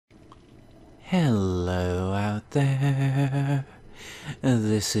Hello out there.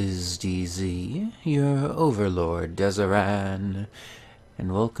 This is DZ, your overlord Deseran,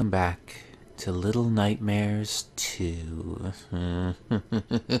 and welcome back to Little Nightmares 2.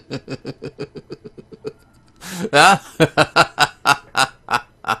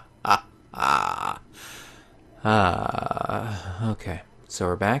 Okay, so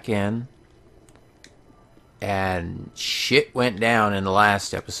we're back in. And shit went down in the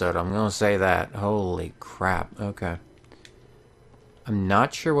last episode. I'm gonna say that. Holy crap. Okay. I'm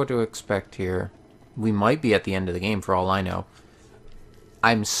not sure what to expect here. We might be at the end of the game for all I know.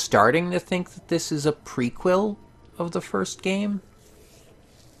 I'm starting to think that this is a prequel of the first game.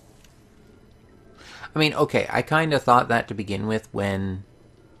 I mean, okay, I kind of thought that to begin with when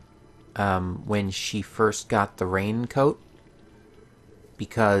she first got the raincoat.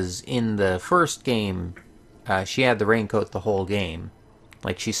 Because in the first game, she had the raincoat the whole game.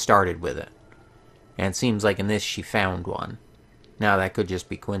 Like, she started with it. And it seems like in this she found one. Now, that could just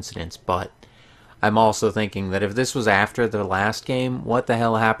be coincidence, but I'm also thinking that if this was after the last game, what the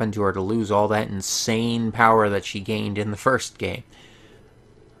hell happened to her to lose all that insane power that she gained in the first game?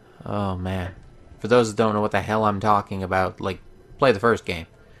 Oh, man. For those that don't know what the hell I'm talking about, like, play the first game.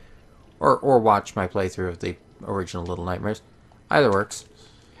 Or watch my playthrough of the original Little Nightmares. Either works.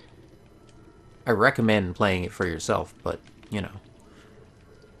 I recommend playing it for yourself, but, you know.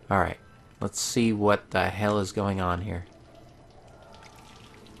 Alright, let's see what the hell is going on here.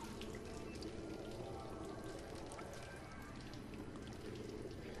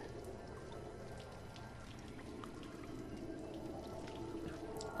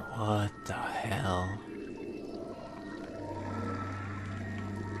 What the hell?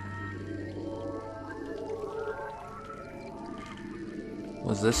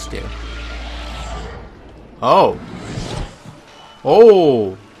 What's this do? Oh!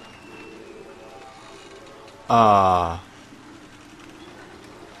 Oh!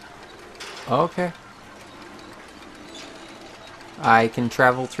 Okay. I can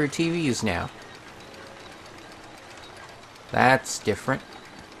travel through TVs now. That's different.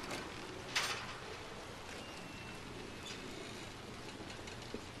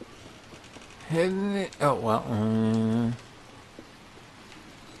 Oh, well.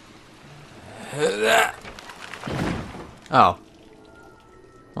 Oh.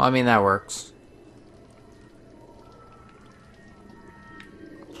 Well, I mean, that works.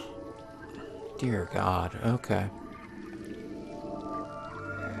 Dear God, okay.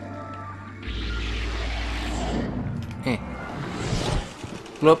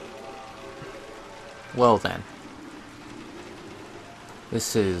 Bloop. Well then.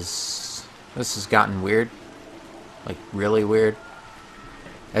 This has gotten weird. Like, really weird.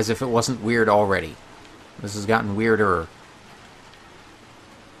 As if it wasn't weird already. This has gotten weirder.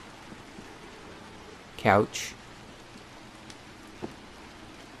 Couch.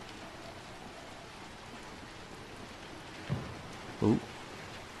 Ooh.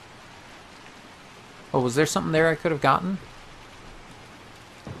 Oh, was there something there I could have gotten?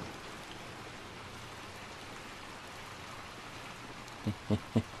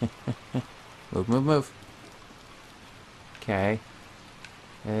 Move, move, move. Okay.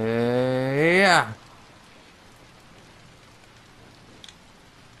 Yeah.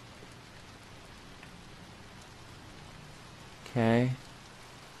 Okay.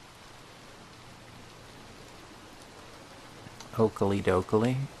 Oakley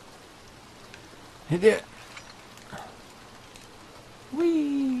dokley.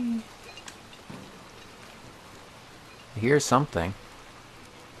 Whee! I hear something.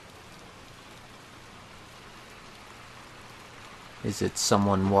 Is it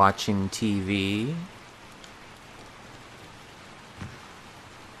someone watching TV?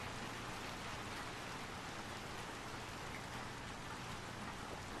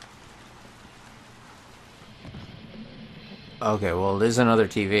 Okay, well, there's another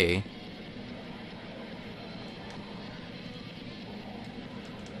TV.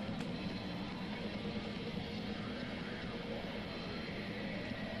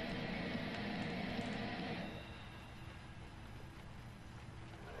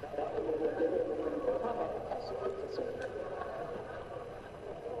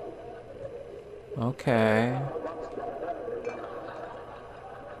 Okay.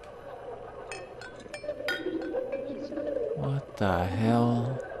 What the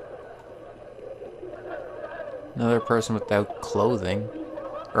hell? Another person without clothing.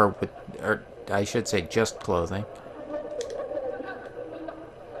 Or I should say just clothing.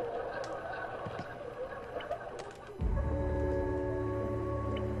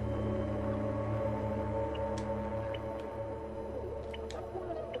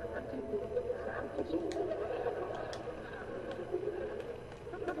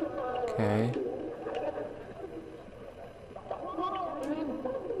 Okay.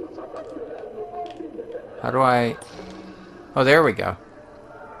 How do I... Oh, there we go.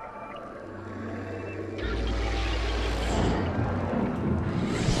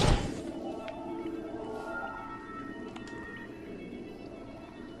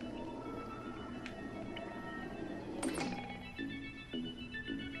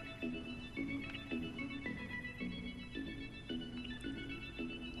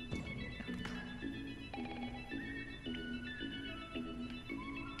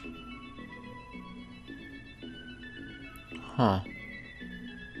 Huh.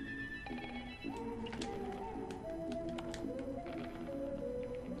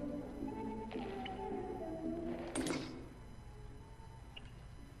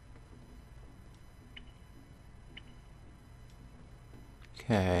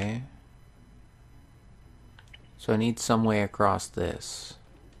 Okay. So I need some way across this.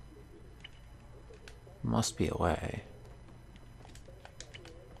 Must be a way.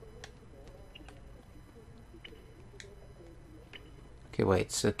 Okay,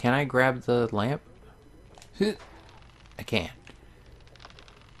 wait. So can I grab the lamp? I can't.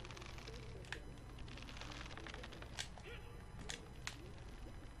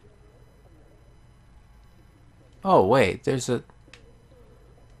 Oh, wait. There's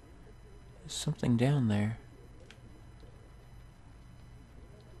something down there.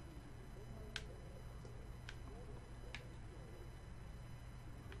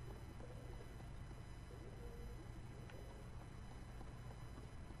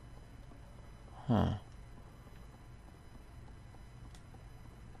 Huh.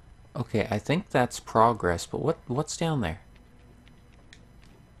 Okay, I think that's progress, but what's down there?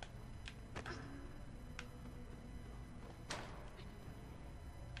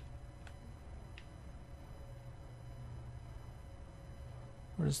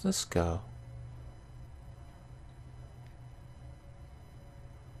 Where does this go?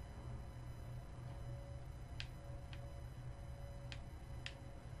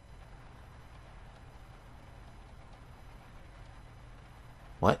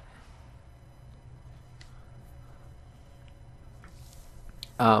 What?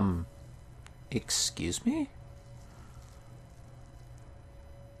 Excuse me?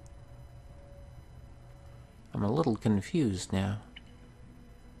 I'm a little confused now.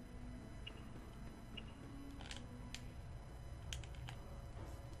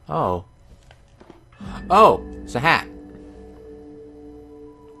 Oh. Oh! It's a hat.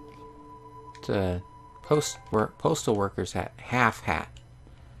 It's a postal worker's hat. Half hat.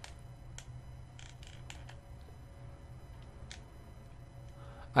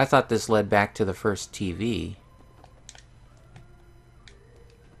 I thought this led back to the first TV.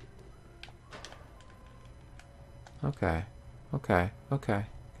 Okay. Okay. Okay.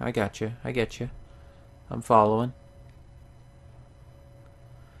 I got you. I get you. I'm following.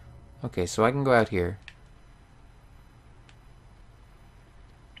 Okay, so I can go out here.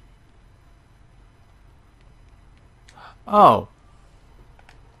 Oh!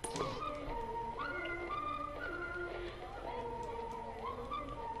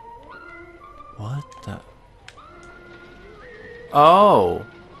 What the... Oh!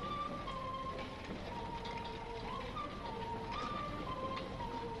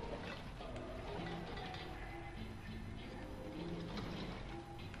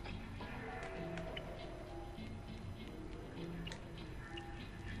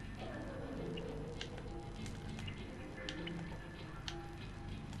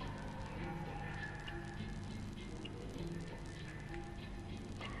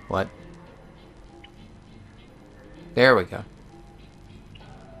 What? There we go.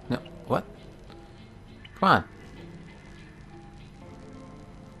 No, what? Come on.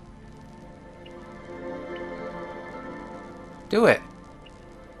 Do it.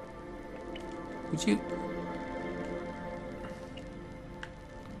 Would you...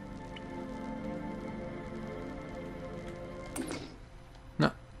 No,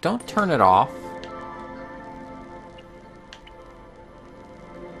 don't turn it off.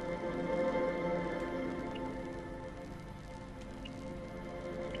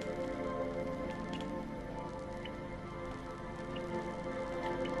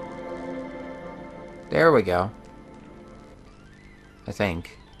 There we go. I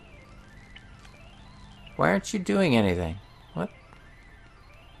think. Why aren't you doing anything? What?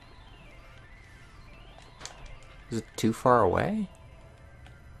 Is it too far away?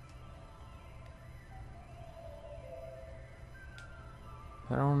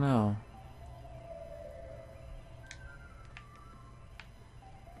 I don't know.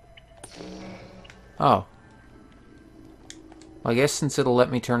 Oh. Well, I guess since it'll let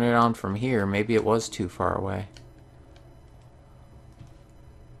me turn it on from here, maybe it was too far away.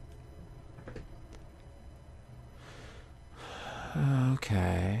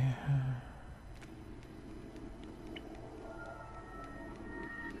 Okay.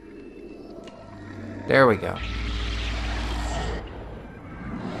 There we go.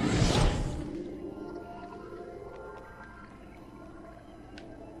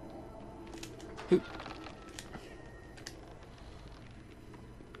 Oop.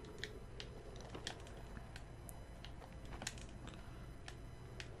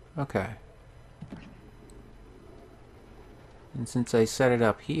 Okay. And since I set it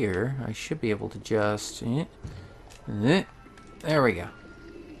up here, I should be able to just... There we go.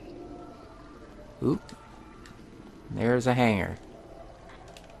 Oop. There's a hanger.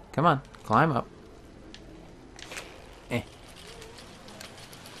 Come on, climb up. Eh.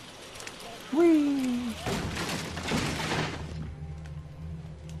 Whee!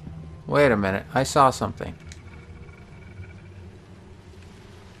 Wait a minute, I saw something.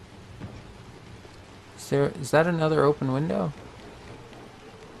 Is that another open window?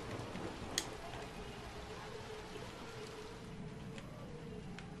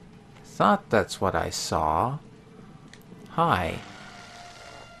 Thought that's what I saw. Hi.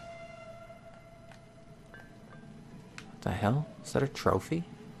 What the hell? Is that a trophy?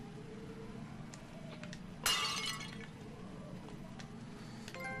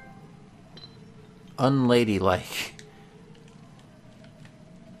 Unladylike.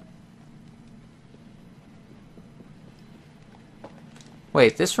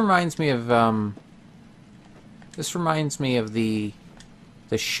 Wait, this reminds me of the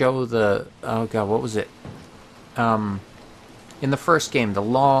show, oh god, what was it? In the first game, the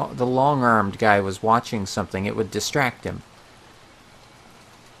long-armed guy was watching something. It would distract him.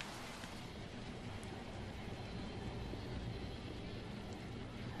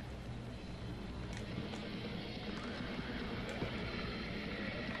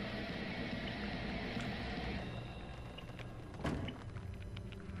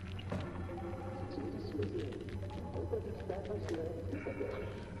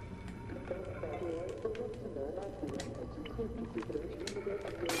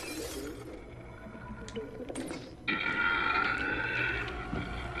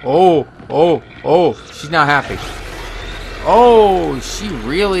 Oh, she's not happy. Oh, she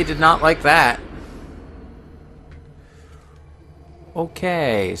really did not like that.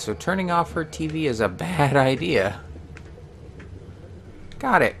 Okay, so turning off her TV is a bad idea.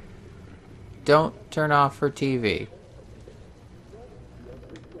 Got it. Don't turn off her TV.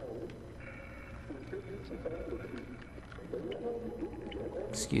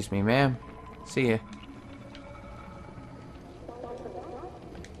 Excuse me, ma'am. See ya.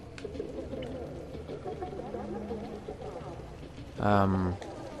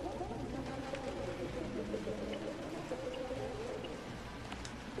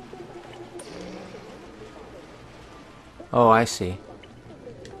 Oh, I see.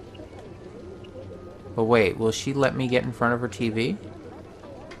 But wait, will she let me get in front of her TV?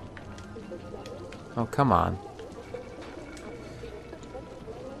 Oh, come on.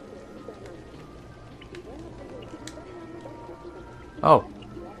 Oh.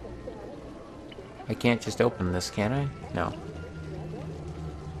 I can't just open this, can I? No.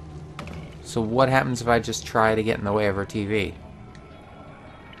 So what happens if I just try to get in the way of her TV?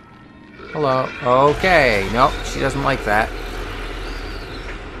 Hello. Okay. Nope, she doesn't like that.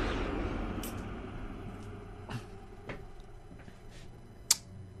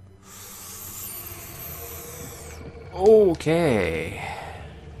 Okay.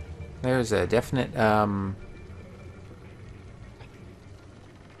 There's a definite,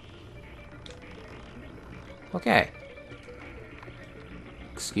 Okay.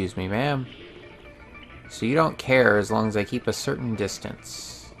 Excuse me, ma'am. So you don't care as long as I keep a certain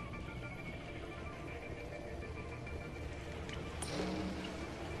distance.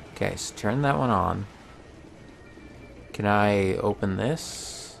 Okay, so turn that one on. Can I open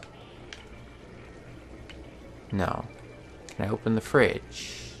this? No. Can I open the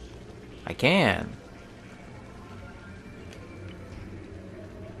fridge? I can.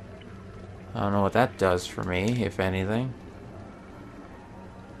 I don't know what that does for me, if anything.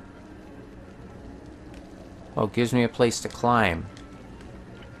 Oh, it gives me a place to climb.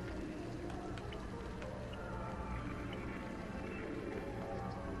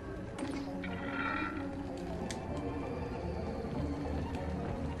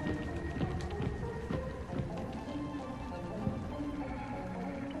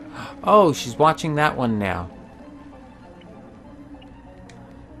 Oh, she's watching that one now.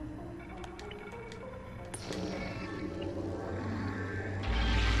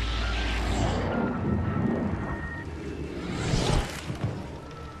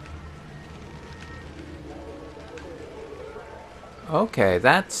 Okay,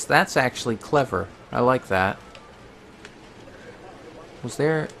 that's actually clever. I like that. Was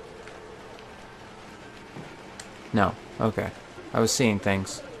there... No. Okay. I was seeing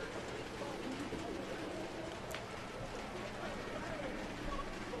things.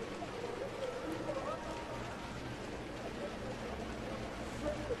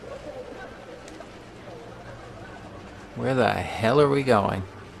 Where the hell are we going?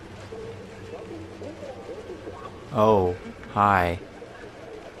 Oh, hi.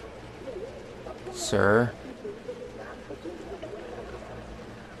 Sir?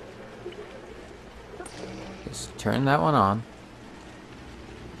 Just turn that one on.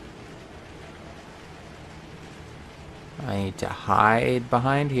 I need to hide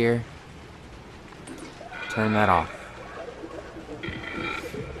behind here. Turn that off.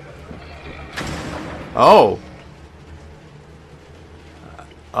 Oh!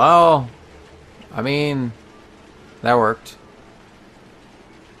 Oh! I mean, that worked.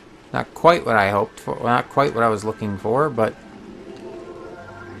 Not quite what I hoped for. Not quite what I was looking for, but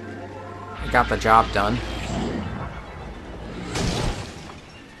I got the job done.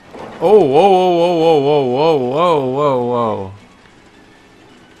 Oh, whoa, whoa, whoa, whoa, whoa, whoa, whoa,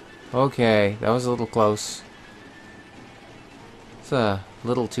 whoa. Okay, that was a little close. It's a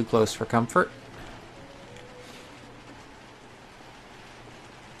little too close for comfort.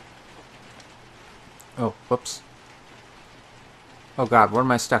 Oh, whoops. Oh god, what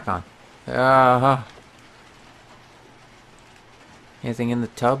am I stuck on? Anything in the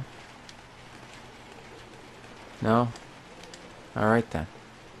tub? No? Alright then.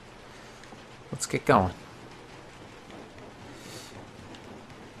 Let's get going.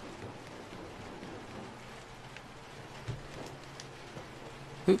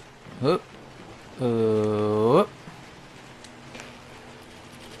 Oop, oop, oop.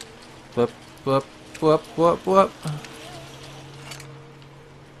 Whoop, whoop, whoop, whoop, whoop.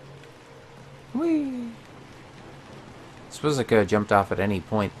 Whee! Suppose I could have jumped off at any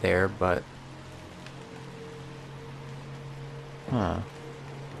point there, but... Huh.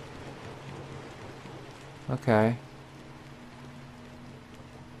 Okay.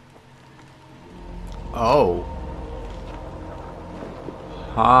 Oh.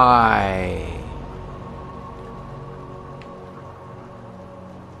 Hi.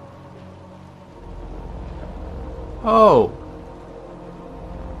 Oh.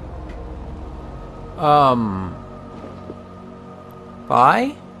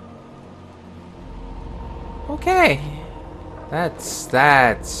 Bye? Okay.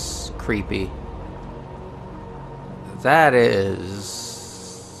 That's creepy. That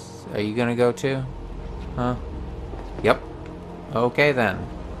is... Are you gonna go too? Huh? Yep. Okay then.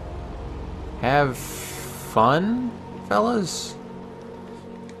 Have fun, fellas?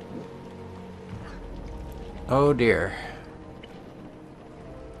 Oh dear.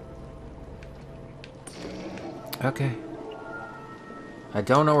 Okay. I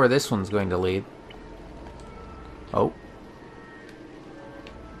don't know where this one's going to lead. Oh.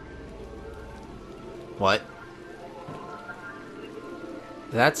 What?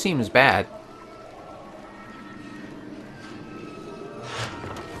 That seems bad.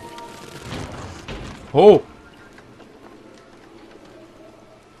 Oh!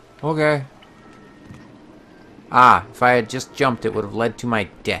 Okay. Ah, if I had just jumped, it would have led to my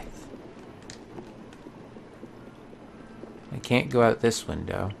death. I can't go out this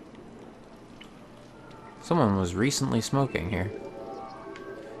window. Someone was recently smoking here.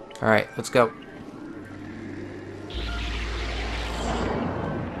 Alright, let's go.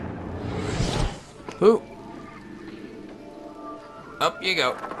 Ooh. Up you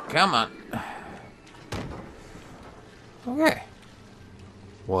go. Come on. Okay.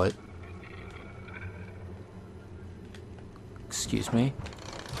 What? Excuse me.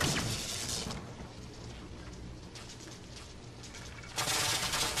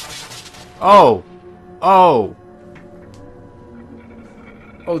 Oh! Oh!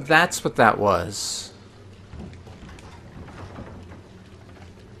 Oh, that's what that was.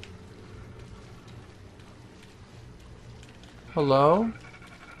 Hello?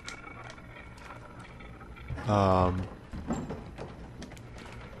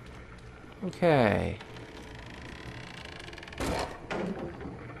 Okay.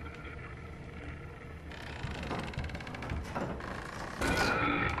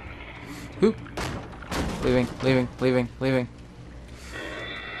 Oop. Leaving.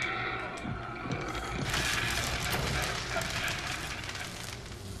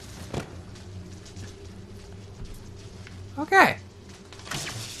 Okay.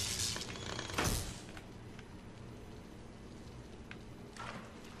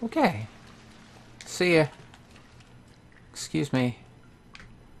 Okay. See ya. Excuse me.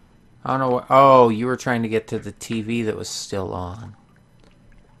 I don't know what... Oh, you were trying to get to the TV that was still on.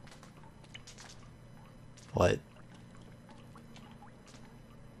 What?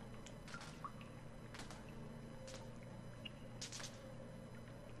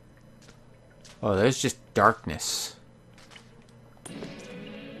 Oh, there's just darkness.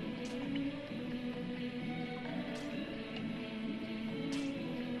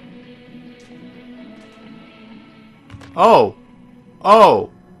 Oh!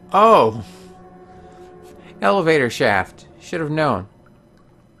 Oh! Oh! Elevator shaft. Should have known.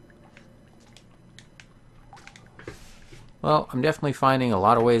 Well, I'm definitely finding a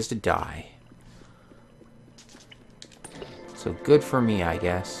lot of ways to die. So good for me, I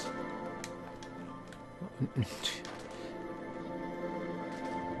guess.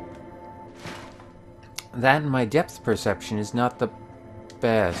 That and my depth perception is not the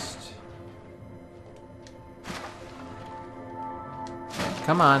best.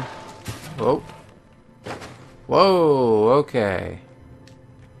 Come on. Whoa. Whoa, okay.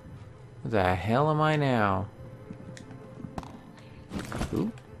 Where the hell am I now?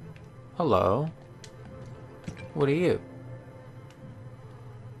 Ooh. Hello. What are you?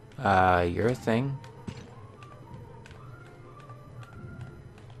 You're a thing.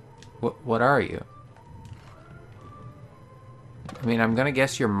 What are you? I mean, I'm gonna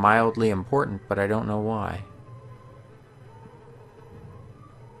guess you're mildly important, but I don't know why.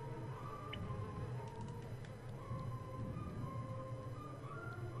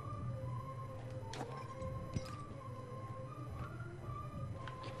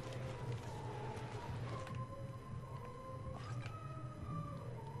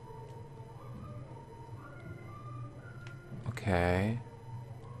 Okay.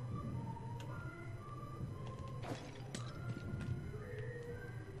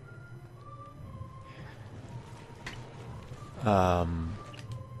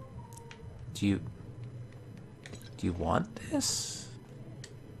 Do you want this?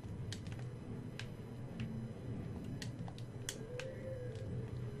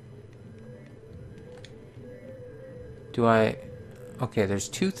 Do I... Okay, there's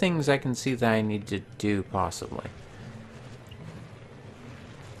two things I can see that I need to do, possibly.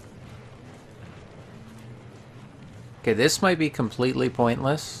 Okay, this might be completely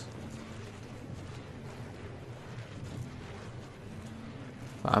pointless.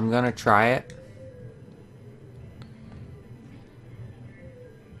 I'm gonna try it.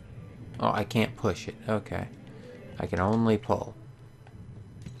 Oh, I can't push it. Okay. I can only pull.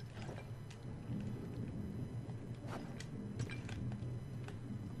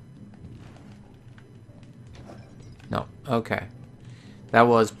 No. Okay. That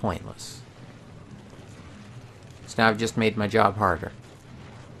was pointless. So now I've just made my job harder.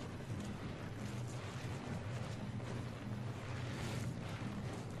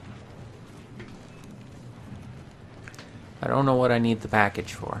 I don't know what I need the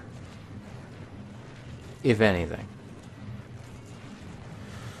package for. If anything.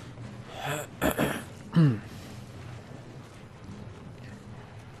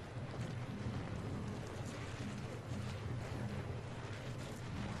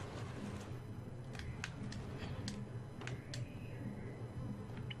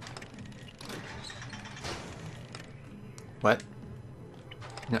 What?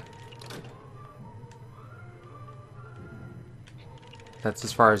 No. That's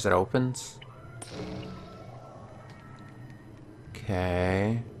as far as it opens?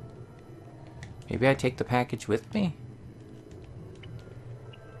 Okay. Maybe I take the package with me?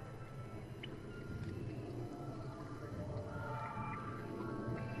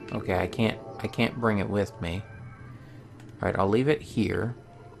 Okay, I can't bring it with me. Alright, I'll leave it here.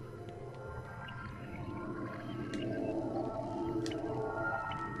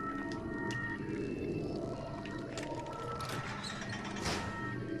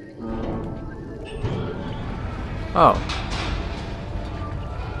 Oh.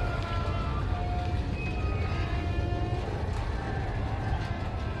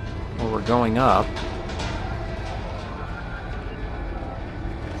 Well, we're going up.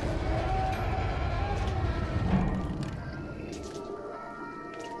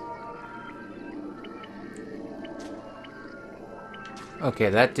 Okay,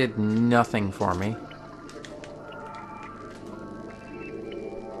 that did nothing for me.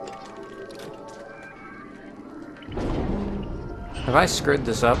 Have I screwed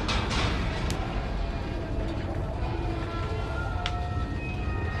this up?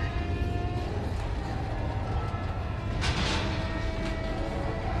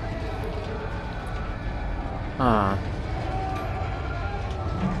 Huh.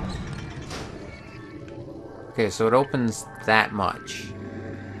 Okay, so it opens that much.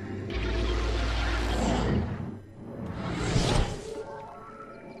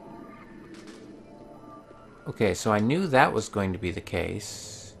 Okay, so I knew that was going to be the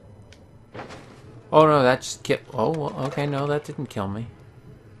case. Oh no, that just killed... Oh, well, okay, no, that didn't kill me.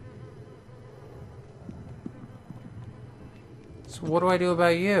 So what do I do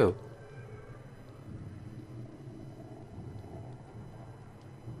about you?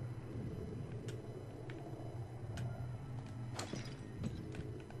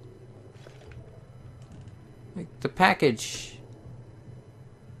 Like, the package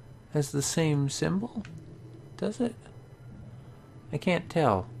has the same symbol? Does it? I can't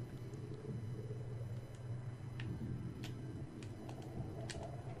tell.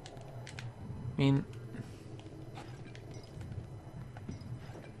 I mean...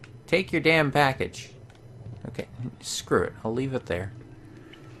 Take your damn package. Okay, screw it. I'll leave it there.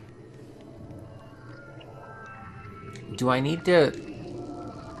 Do I need to...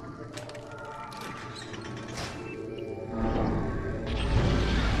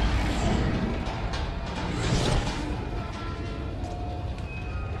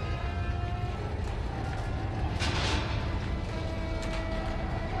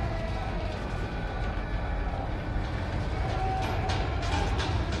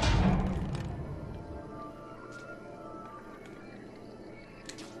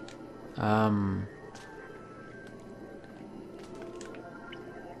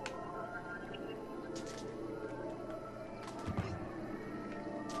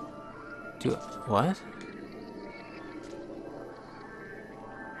 What?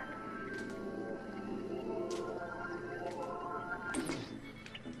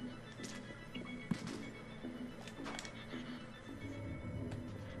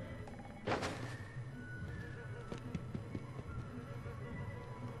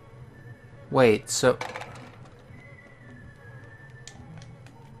 Wait, so...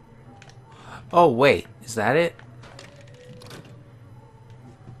 Oh, wait. Is that it?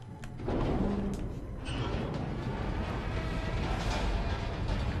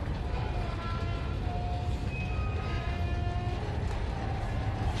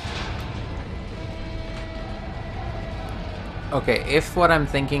 Okay, if what I'm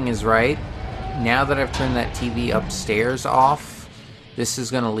thinking is right, now that I've turned that TV upstairs off, this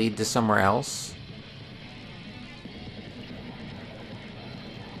is going to lead to somewhere else.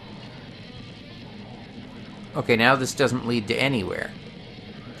 Okay, now this doesn't lead to anywhere.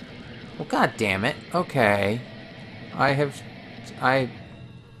 Well, god damn it. Okay.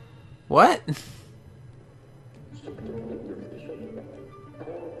 What?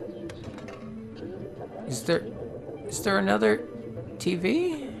 Is there another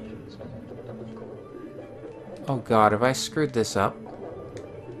TV? Oh god, have I screwed this up?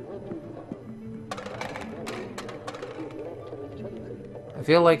 I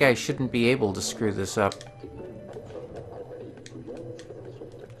feel like I shouldn't be able to screw this up.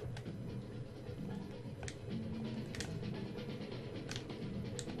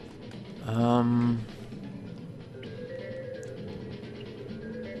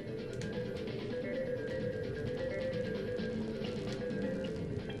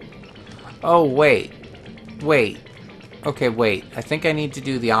 Oh, wait. Wait. Okay, wait. I think I need to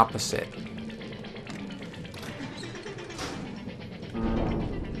do the opposite.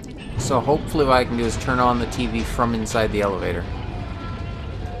 So hopefully what I can do is turn on the TV from inside the elevator.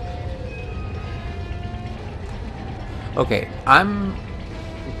 Okay, I'm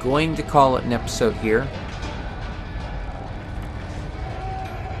going to call it an episode here.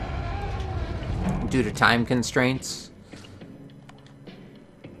 Due to time constraints.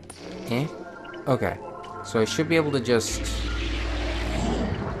 Okay. So I should be able to just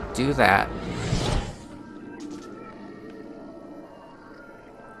do that.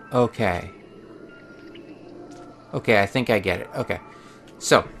 Okay. Okay, I think I get it. Okay.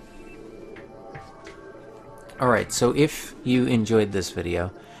 So. Alright, so if you enjoyed this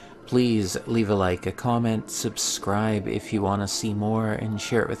video, please leave a like, a comment, subscribe if you want to see more, and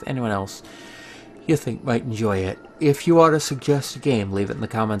share it with anyone else you think might enjoy it. If you want to suggest a game, leave it in the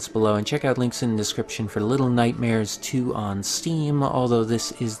comments below, and check out links in the description for Little Nightmares 2 on Steam, although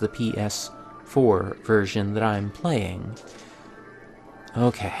this is the PS4 version that I'm playing.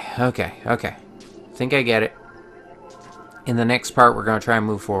 Okay. Think I get it. In the next part, we're going to try and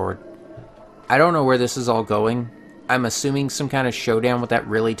move forward. I don't know where this is all going. I'm assuming some kind of showdown with that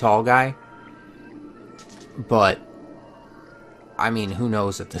really tall guy. But, I mean, who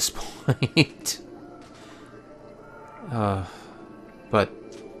knows at this point? But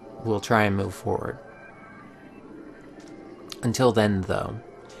we'll try and move forward. Until then, though,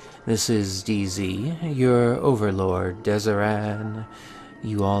 this is DZ, your overlord, Deseran.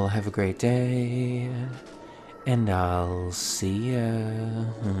 You all have a great day, And I'll see ya.